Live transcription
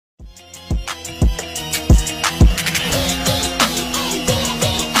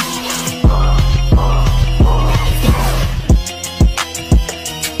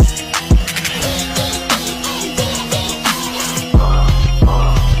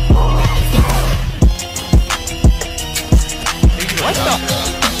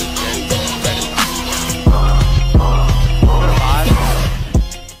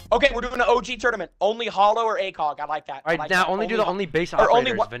GG tournament. Only holo or ACOG. I like that. All right, like now that. only do the only base or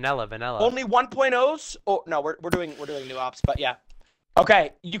operators. only Vanilla. Only 1.0s. Oh no, we're doing new ops, but yeah.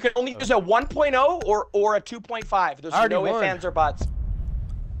 Okay, you can only use a 1.0 or a 2.5. There's no ifs, ands, or buts.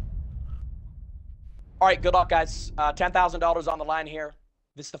 All right, good luck, guys. $10,000 on the line here.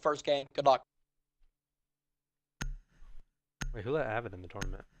 This is the first game. Good luck. Wait, who let Avid in the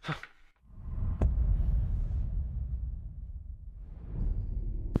tournament?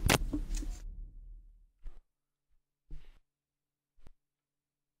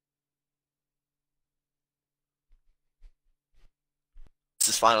 This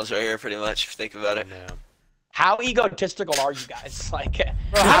is finals right here, pretty much, if you think about it. Yeah. How egotistical are you guys? Like,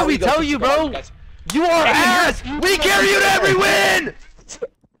 bro, how do we tell you, bro? You are ass! We carry you to every win!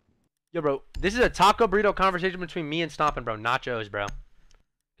 Yo, bro, this is a taco burrito conversation between me and Stompin', bro. Nachos, bro.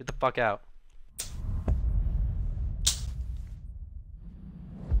 Get the fuck out.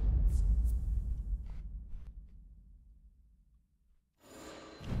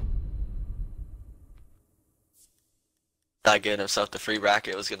 Not getting himself the free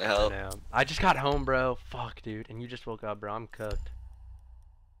bracket was gonna help. I just got home, bro. Fuck, dude. And you just woke up, bro. I'm cooked.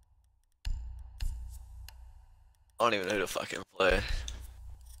 I don't even know who to fucking play.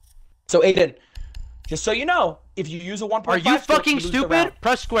 So, Aiden, just so you know, if you use a 1.5, are you fucking stupid?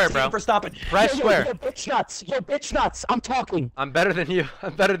 Press square, bro. For stopping. Press square. Yo, bitch nuts. Yo, bitch nuts. I'm talking. I'm better than you.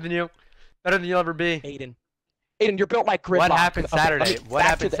 I'm better than you. Better than you'll ever be. Aiden, you're built like gridlock. What happened Saturday? What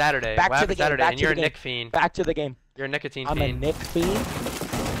happened Saturday? Back to the game. And you're a Nick fiend. Back to the game. You're a nicotine fiend. I'm a Nick fiend.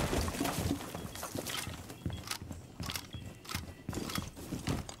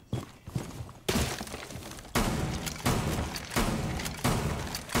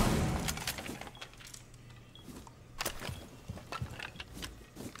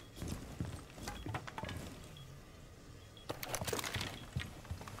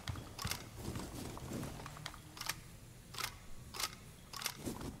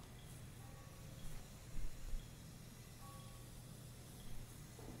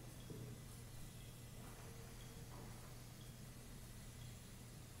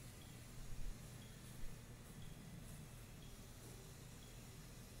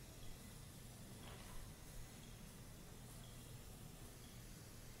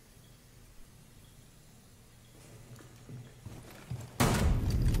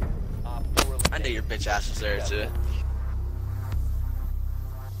 I knew your bitch ass was there too.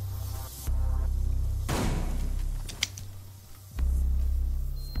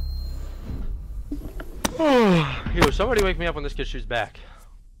 Yo, somebody wake me up when this kid shoots back.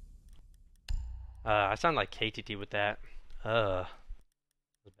 I sound like KTT with that. It was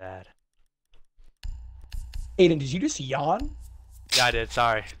bad. Aiden, did you just yawn? Yeah, I did.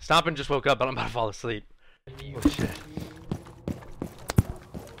 Sorry. Stompin' just woke up, but I'm about to fall asleep. Oh shit.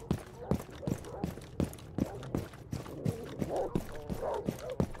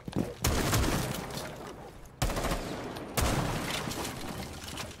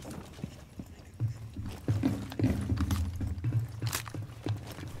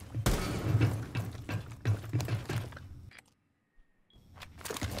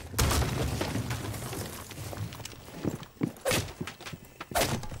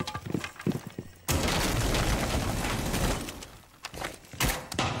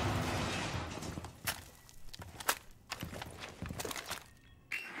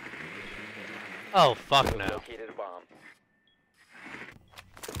 Oh, fuck no.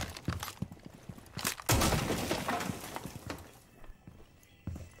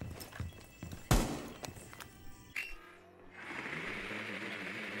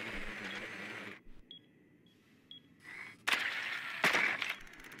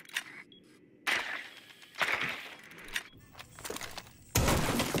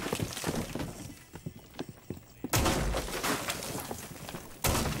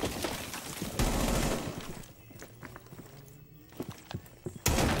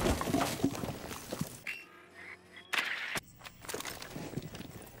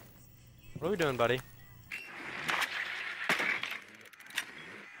 What are we doing, buddy?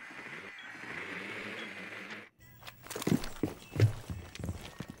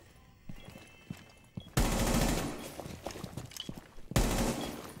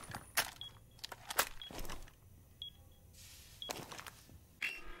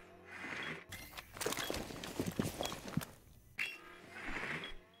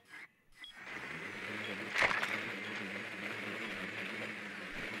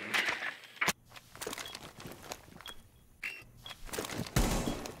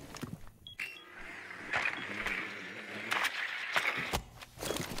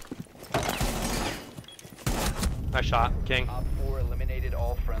 Nice shot, King. Op 4 eliminated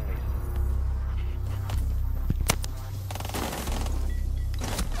all friendlies.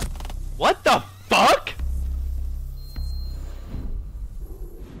 What the fuck?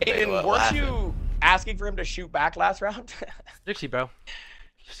 Aiden, weren't you asking for him to shoot back last round? Jynxzi, bro.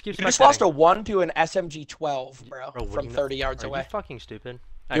 You just lost a 1 to an SMG-12, bro from 30 yards away. Are you fucking stupid?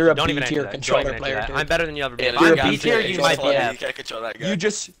 You're a don't even B-tier controller player, dude. I'm better than you ever been. You're I'm a B-tier, you might be F. You can't control that guy. You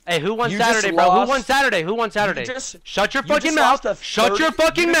just... Hey, who won you Saturday, just bro? lost- Who won Saturday? Who won Saturday? Shut your fucking mouth. Shut your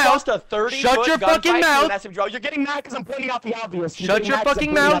fucking mouth. Shut your fucking mouth. You're getting mad because I'm pointing out the obvious. Shut your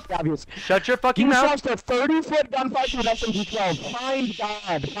fucking mouth. Shut your fucking mouth. You lost a 30-foot gunfight with SMG-12. Find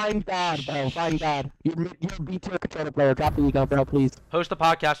God. Find God, bro. Find God. You're a B-tier controller player. Drop the ego, bro, please. Host a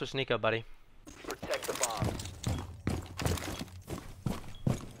podcast with Sneeko, buddy. Protect the bomb.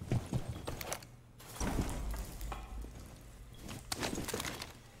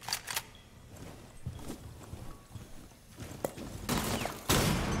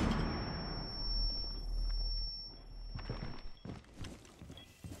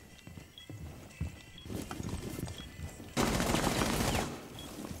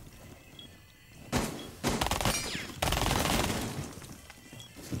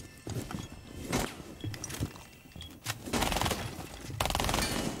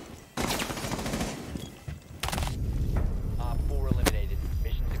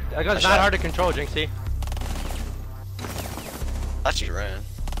 That gun's not hard to control, Jynxzi. I just ran.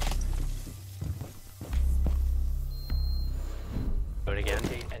 Do it again.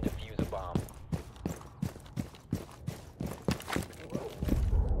 And defuse a bomb.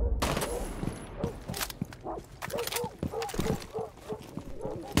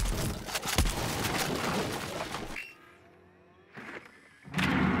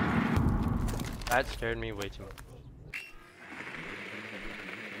 That scared me way too much.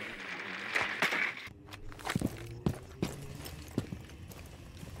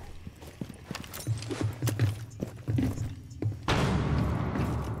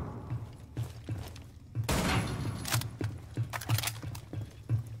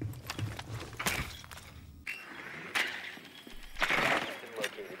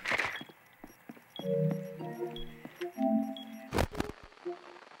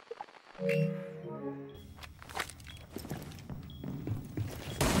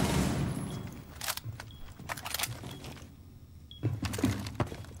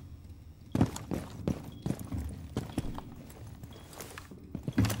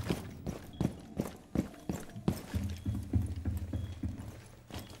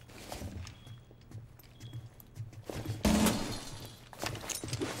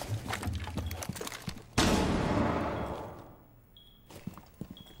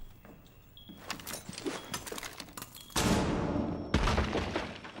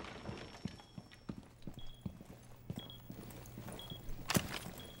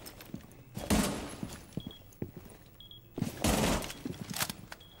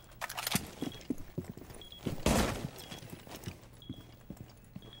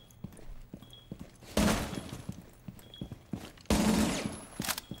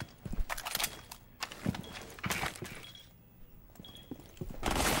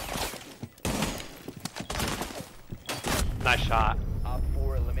 Nice shot. Op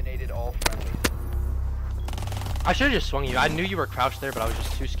 4 eliminated all friendlies. I should have just swung you. I knew you were crouched there, but I was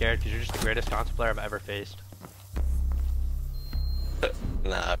just too scared because you're just the greatest console player I've ever faced.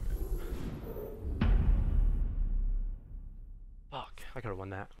 Nah. Fuck, I could have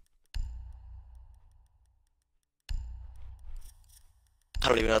won that. I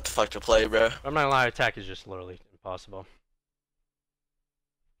don't even know what the fuck to play, bro. I'm not gonna lie, attack is just literally impossible.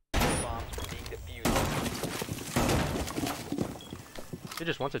 Bombs are being defused. He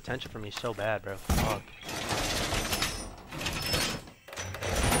just wants attention from me so bad, bro. Fuck.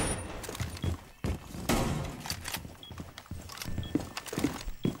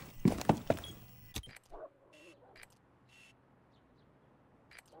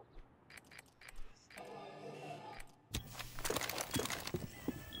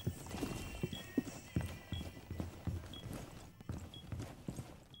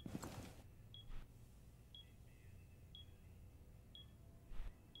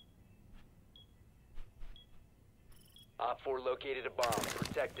 Op 4 located a bomb.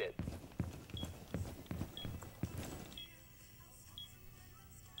 Protect it.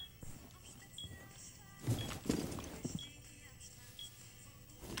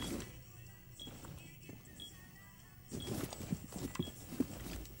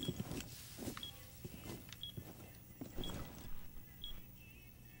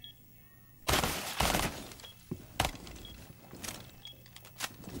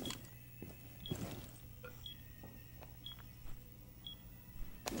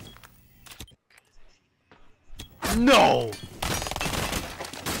 No!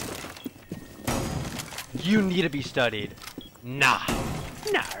 You need to be studied. Nah.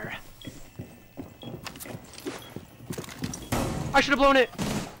 Nah. I should have blown it.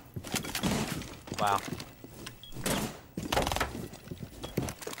 Wow.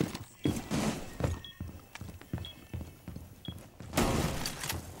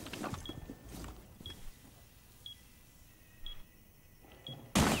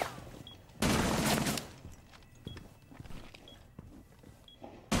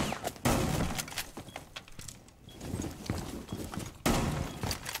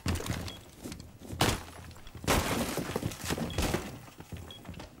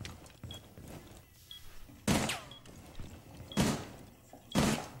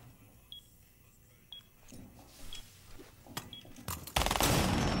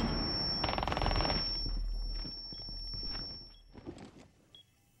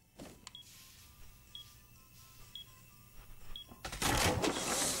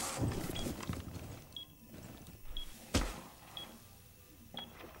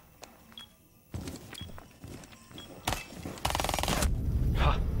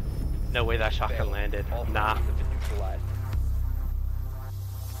 No way that shotgun landed. Nah.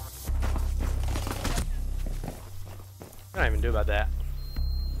 I don't even do about that.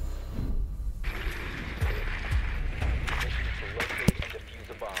 Mission to locate and defuse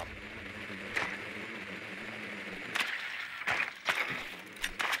a bomb.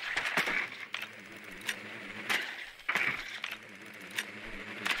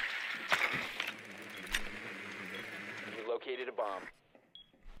 You located a bomb.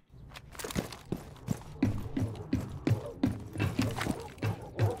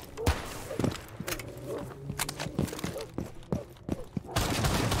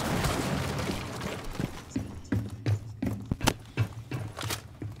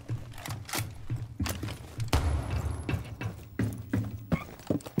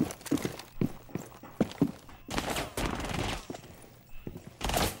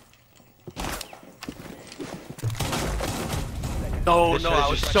 No, This no, shit is I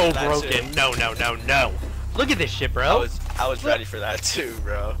was just so ready for that broken. too. No, no, no, no. Look at this shit, bro. I was ready for that too,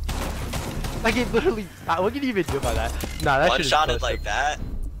 bro. Like it literally. What can you even do about that? Nah, that shit is One-shotted close. like that.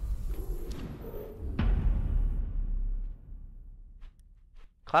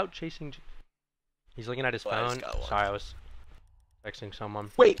 Clout chasing. He's looking at his Well, I just phone. got one. Sorry, I was texting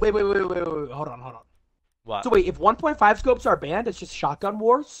someone. Wait. Hold on. What? So wait, if 1.5 scopes are banned, it's just shotgun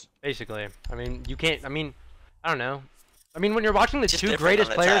wars? Basically, I mean, you can't. I mean, I don't know. I mean, when you're watching the Just two different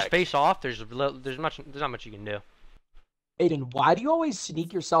greatest on players attack. face off, there's not much you can do. Aiden, why do you always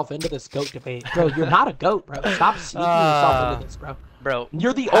sneak yourself into this goat debate? Bro, you're not a goat, bro. Stop sneaking yourself into this, bro. Bro,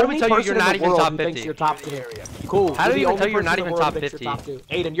 You're the how do we only tell you person you're in not the even world top who thinks 50? you're top 2. Cool. How do we the even tell only you you're not person in even the world top who thinks 50? you're top 2.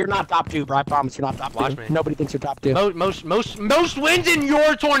 Aiden, you're not top 2, bro. I promise you're not top 2. Watch me. Nobody thinks you're top 2. Most wins in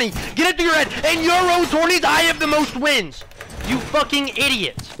your tourney. Get it through your head. In your own tourneys, I have the most wins. You fucking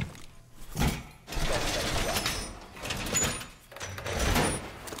idiots.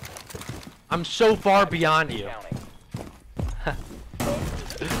 I'm so far beyond you. Counting.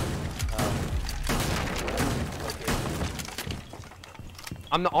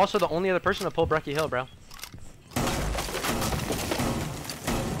 I'm also the only other person to pull Brecky Hill, bro.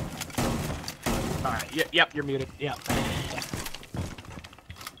 Alright, yep, you're muted. Yep.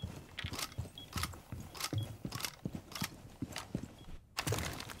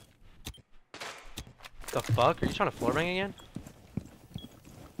 The fuck? Are you trying to floor bang again?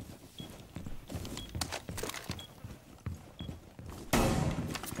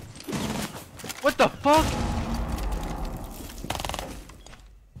 What the fuck?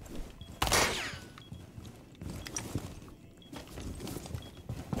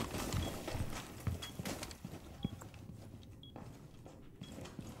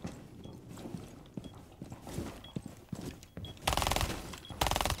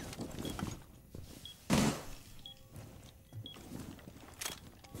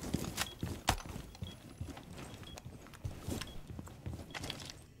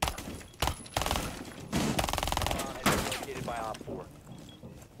 Located by Op 4.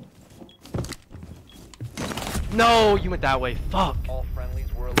 No, you went that way. Fuck. All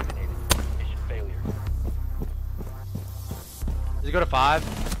friendlies were eliminated. Mission failure. Does it go to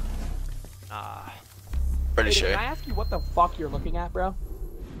 5? Ah. Pretty Aiden, sure. can I ask you what the fuck you're looking at, bro?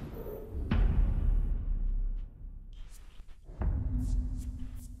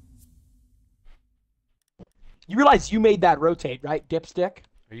 You realize you made that rotate, right, dipstick?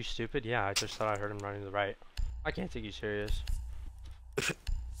 Are you stupid? Yeah, I just thought I heard him running to the right. I can't take you serious.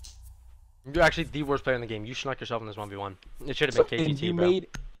 You're actually the worst player in the game. You snuck yourself in this 1v1. It should have been Aiden, KTT, bro.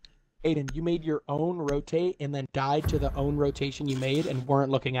 Aiden, you made your own rotate and then died to the own rotation you made and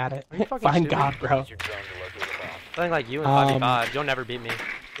weren't looking at it. Are you fucking Fine stupid? God, bro. Use your drone to locate a bomb. Something like you and 5v5. You'll never beat me.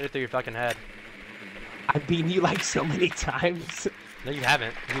 Get it through your fucking head. I've beaten you like so many times. No, you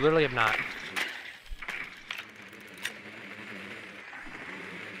haven't. You literally have not.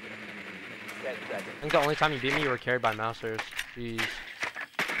 10 seconds. I think the only time you beat me, you were carried by mousers. Jeez.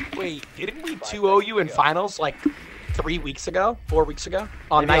 Wait, didn't we 2-0 you in finals like 3 weeks ago? 4 weeks ago?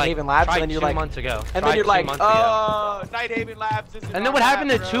 On Maybe, Night like, Haven Labs? tried And then you're 2 like, months ago. and Tried then you're 2 like, months ago. oh, Night Haven Labs isn't And then on what happened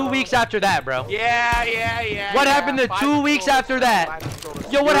to that, 2 bro. weeks after that, bro? Yeah. What happened to 2 weeks after that?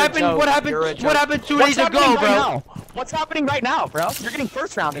 Yo, what happened? What happened? What happened 2 days ago, bro? What's happening right now, bro? You're getting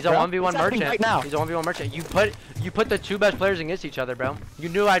first round. He's a 1v1 merchant. Right now? He's a 1v1 merchant. You put the 2 best players against each other, bro. You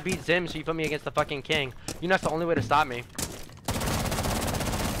knew I'd beat Zim, so you put me against the fucking king. You know that's the only way to stop me.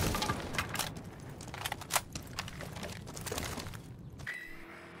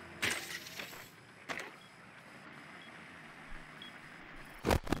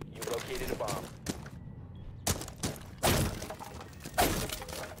 You located a bomb.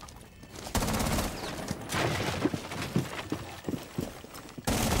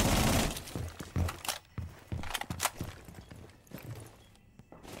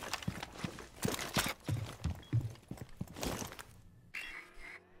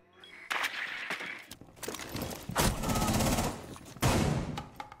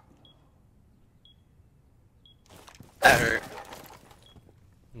 That hurt.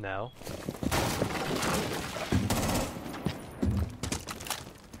 No.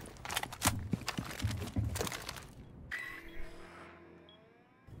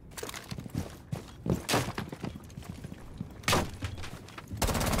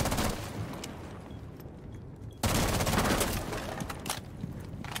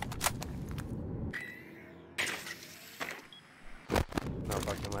 No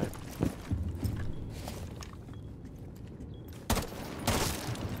fucking way.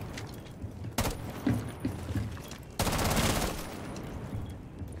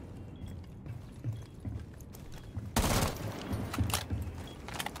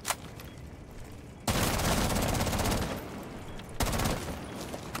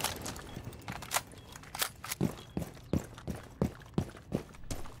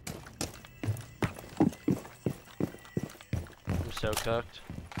 I'm so cooked.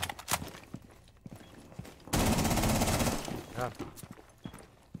 Yeah.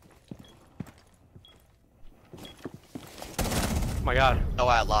 Oh my god. No,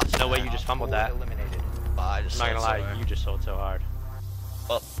 I lost. No way you just fumbled that. Eliminated. I just I'm not gonna sold lie, somewhere. you just sold so hard.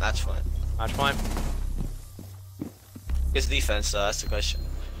 Well, that's fine. Match point. His defense, that's the question.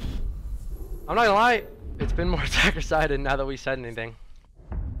 I'm not gonna lie, it's been more attacker sided now that we said anything.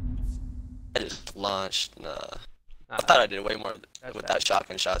 I just launched. Nah. Nah, I thought I did way more that's with bad. that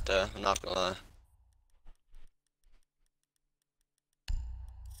shotgun shot though. I'm not gonna lie.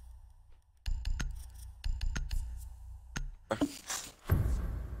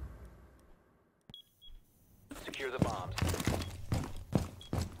 Secure the bombs.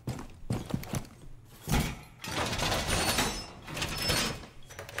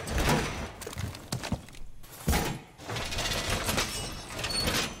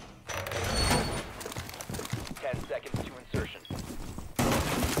 Seconds to insertion.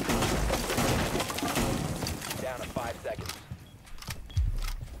 Down to 5 seconds.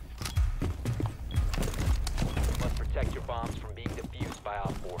 You must protect your bombs from being defused by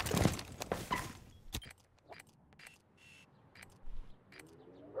Op 4.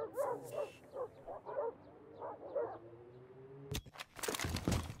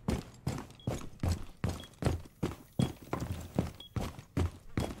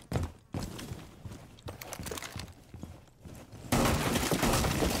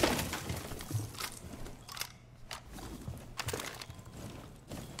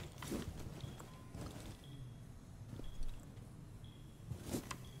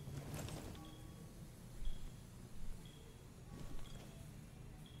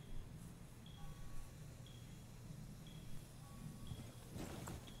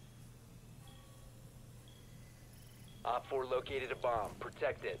 Op 4 located a bomb.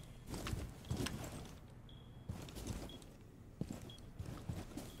 Protect it.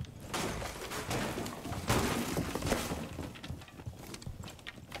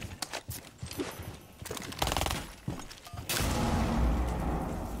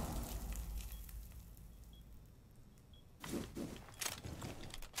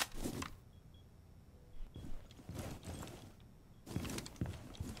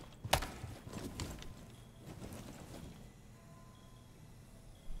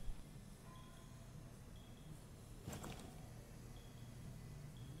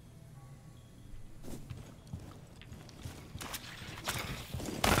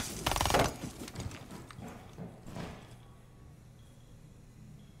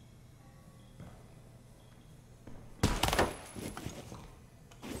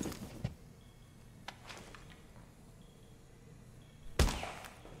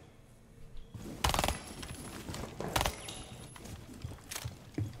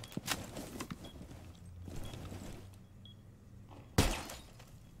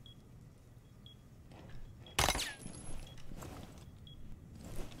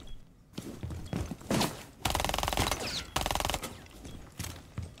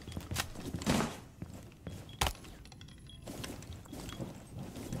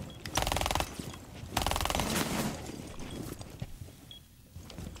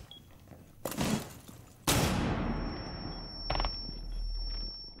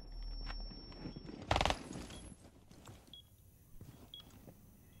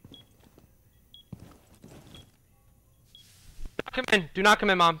 Come in. Do not come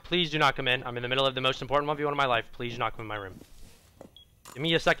in, Mom. Please do not come in. I'm in the middle of the most important 1v1 of my life. Please do not come in my room. Give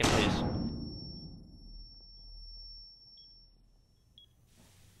me a second, please.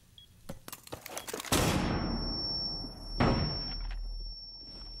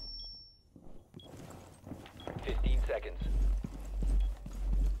 Seconds.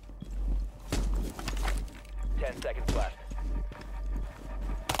 10 seconds left.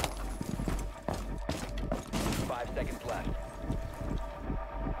 5 seconds left.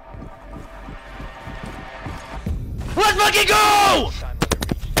 Let's fucking go! Time limit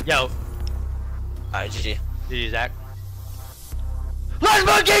reached. Yo. Alright, GG. GG, Zach. Let's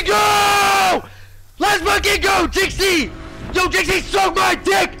fucking go! Let's fucking go, Jynxzi! Yo, Jynxzi, suck my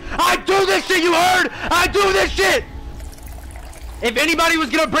dick! I do this shit, you heard? I do this shit! If anybody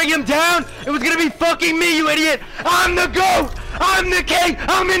was gonna bring him down, it was gonna be fucking me, you idiot! I'm the GOAT! I'm the king!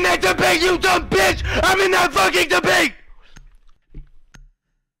 I'm in that debate, you dumb bitch! I'm in that fucking debate!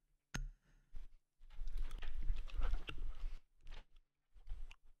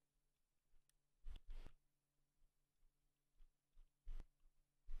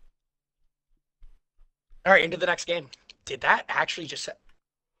 All right, into the next game. Did that actually just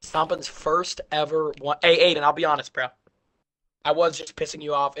Stompin's first ever one? Hey, Aiden, I'll be honest, bro. I was just pissing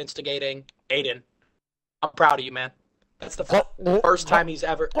you off, instigating. Aiden, I'm proud of you, man. That's the first time he's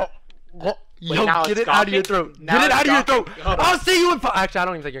ever. Yo, get it out of your throat. Get it out of your throat. I'll see you in. Actually, I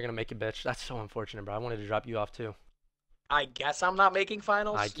don't even think you're gonna make it, bitch. That's so unfortunate, bro. I wanted to drop you off too. I guess I'm not making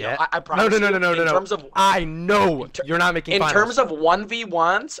finals. I get. I promise No. In terms of, I know you're not making finals. In terms of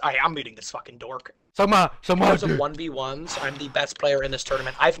 1v1s, I'm muting this fucking dork. In terms of 1v1s, I'm the best player in this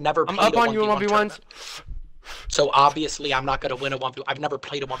tournament. I've never played I'm up on you in 1v1 1v1s. tournament. So obviously I'm not gonna win a 1v1. I've never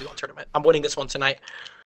played a 1v1 tournament. I'm winning this one tonight.